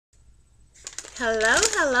Hello,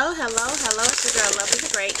 hello, hello, hello. It's your girl, Love is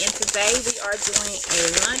Great, and today we are doing a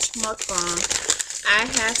lunch mukbang. I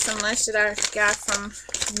have some lunch that I got from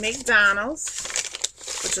McDonald's,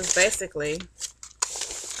 which was basically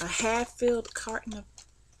a half-filled carton of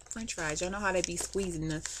French fries. Y'all know how they be squeezing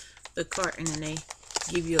the carton and they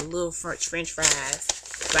give you a little French fries.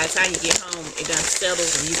 By the time you get home, it done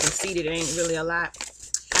settles and you can see that it ain't really a lot.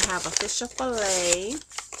 I have a fish fillet,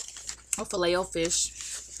 or filet-o-fish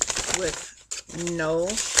with no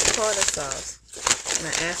tartar sauce, and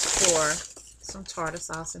I asked for some tartar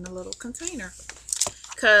sauce in a little container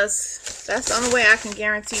because that's the only way I can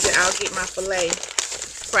guarantee that I'll get my filet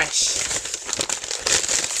fresh.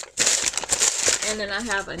 And then I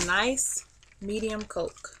have a nice medium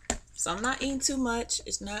Coke, so I'm not eating too much.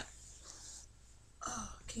 It's not,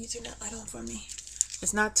 oh, can you turn that light on for me?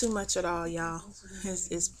 It's not too much at all, y'all.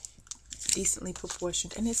 It's decently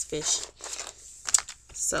proportioned, and it's fish.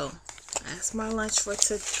 So that's my lunch for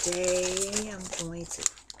today. I'm going to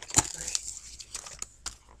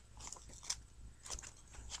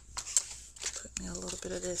put me a little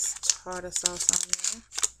bit of this tartar sauce on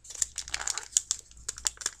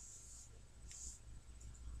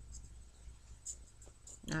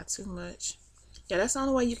there. Not too much. Yeah, that's the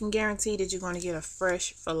only way you can guarantee that you're going to get a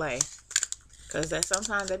fresh filet. Because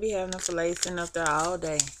sometimes they be having the filet sitting up there all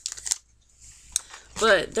day.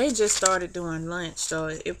 But they just started doing lunch, so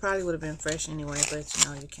it probably would have been fresh anyway. But, you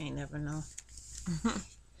know, you can't never know.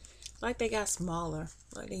 Like they got smaller.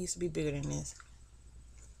 Like they used to be bigger than this.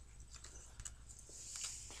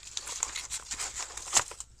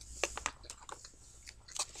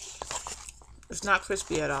 It's not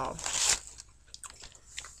crispy at all.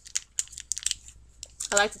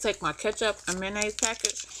 I like to take my ketchup and mayonnaise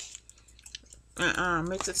package and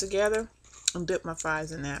mix it together and dip my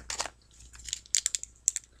fries in that.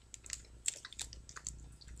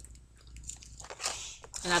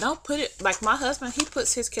 And I don't put it, like my husband, he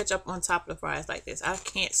puts his ketchup on top of the fries like this. I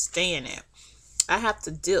can't stand it. I have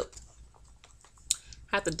to dip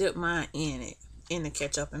mine in the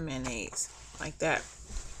ketchup and mayonnaise, like that.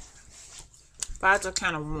 Fries are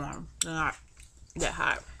kind of warm. They're not that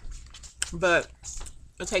hot. But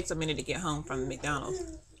it takes a minute to get home from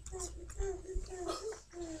McDonald's.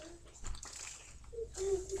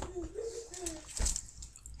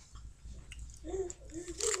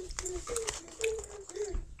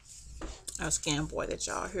 Our scam boy that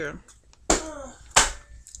y'all hear.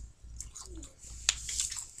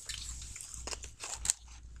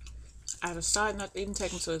 I decided not to even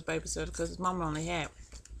take him to his babysitter because his mama only had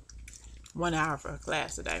 1 hour for her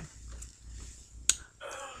class today.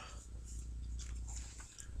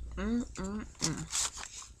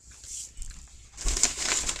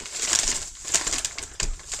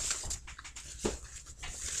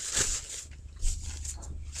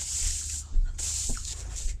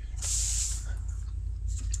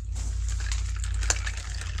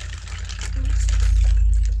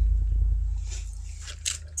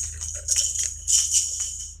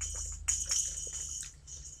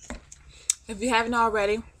 If you haven't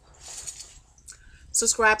already,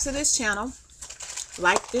 subscribe to this channel,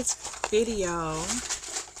 like this video,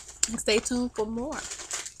 and stay tuned for more.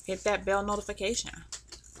 Hit that bell notification.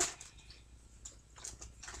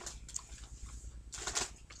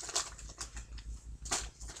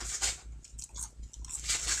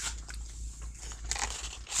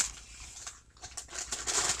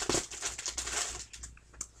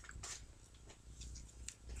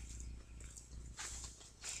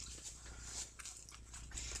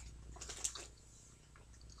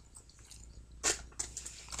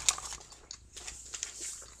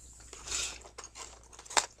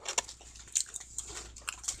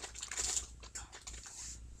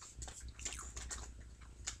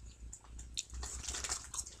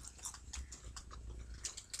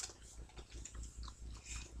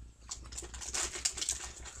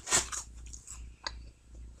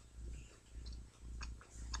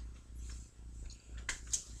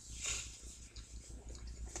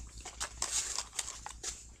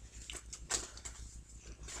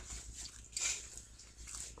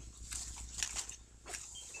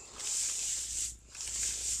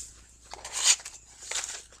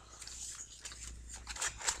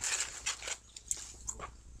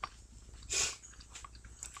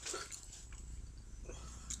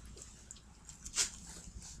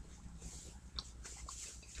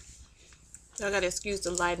 I gotta excuse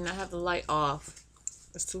the light, and I have the light off.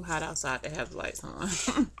 It's too hot outside to have the lights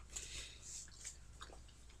on.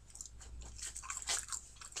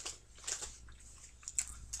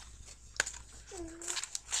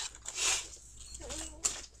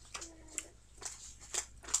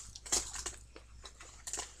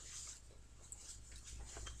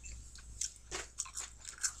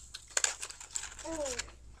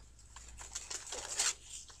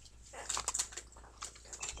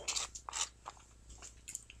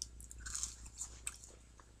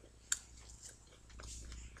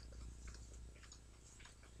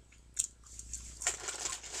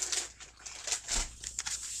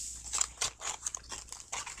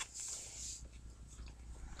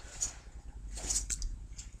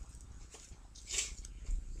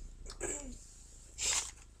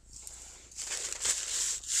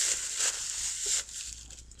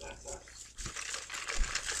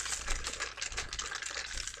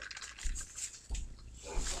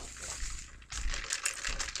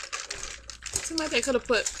 Seems like they could have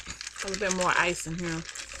put a little bit more ice in here.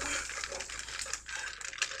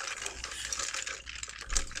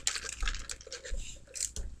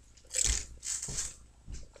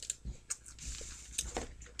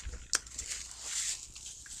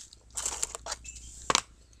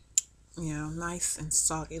 Yeah, nice and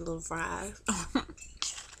soggy little fries.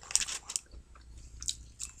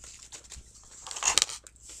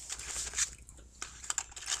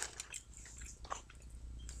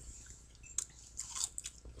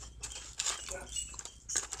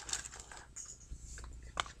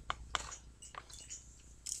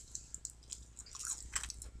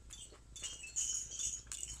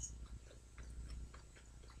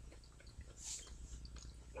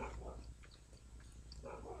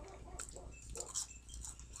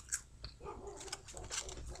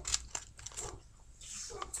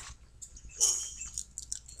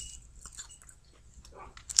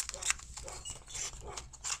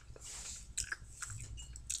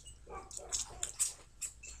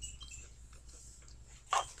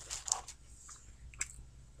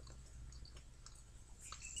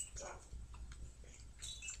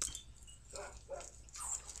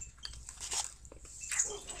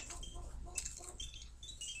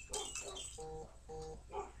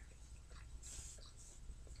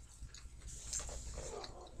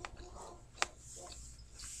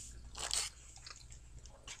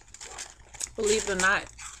 Believe it or not,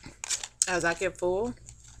 as I get full,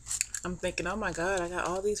 I'm thinking, oh my God, I got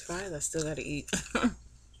all these fries I still gotta eat.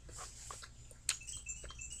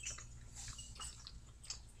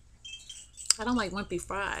 I don't like wimpy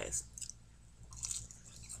fries.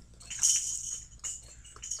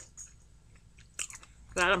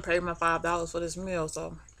 But I done paid my $5 for this meal,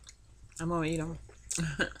 so I'm gonna eat them.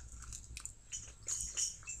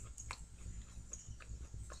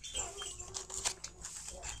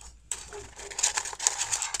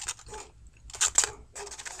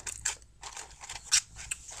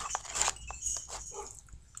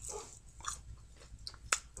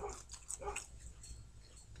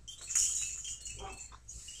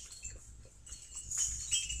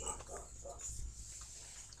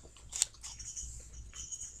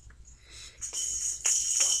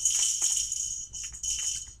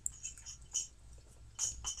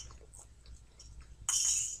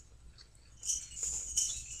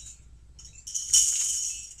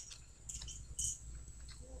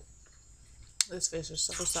 This fish is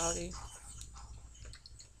so soggy.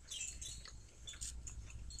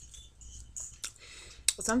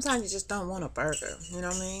 But sometimes you just don't want a burger, you know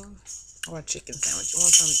what I mean? Or a chicken sandwich. You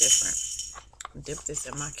want something different. Dip this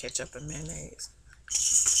in my ketchup and mayonnaise.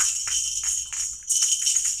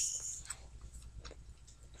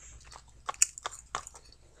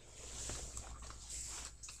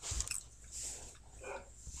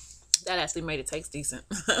 That actually made it taste decent.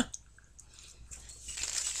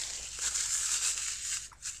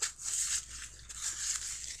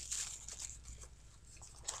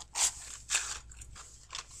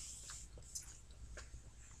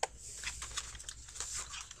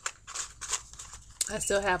 I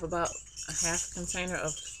still have about a half container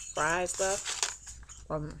of fries left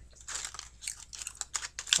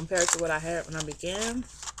compared to what I had when I began.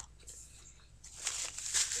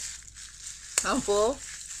 I'm full,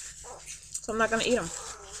 so I'm not gonna eat them.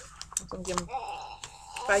 I'm gonna give them,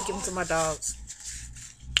 probably give them to my dogs.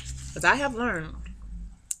 Because I have learned,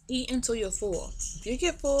 eat until you're full. If you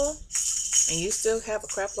get full and you still have a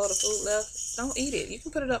crap load of food left, don't eat it. You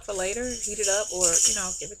can put it up for later, heat it up, or, you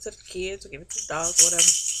know, give it to the kids or give it to the dogs, whatever.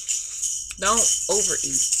 Don't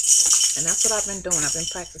overeat. And that's what I've been doing. I've been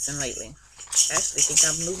practicing lately. I actually think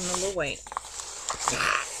I'm losing a little weight.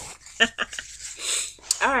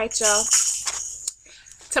 All right, y'all.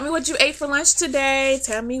 Tell me what you ate for lunch today.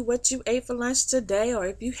 Tell me what you ate for lunch today. Or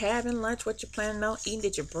if you having lunch, what you planning on eating.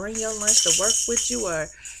 Did you bring your lunch to work with you? Or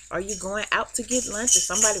are you going out to get lunch? Or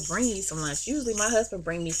somebody bring you some lunch? Usually my husband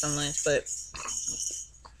bring me some lunch. But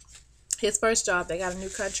his first job, they got a new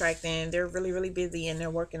contract and they're really, really busy. And they're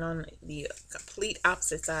working on the complete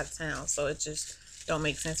opposite side of town. So it just don't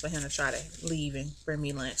make sense for him to try to leave and bring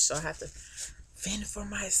me lunch. So I have to fend for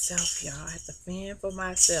myself, y'all. I have to fend for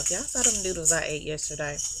myself. Y'all saw them noodles I ate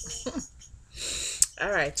yesterday.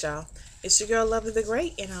 All right, y'all. It's your girl, Lovely the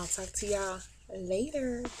Great, and I'll talk to y'all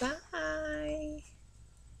later. Bye.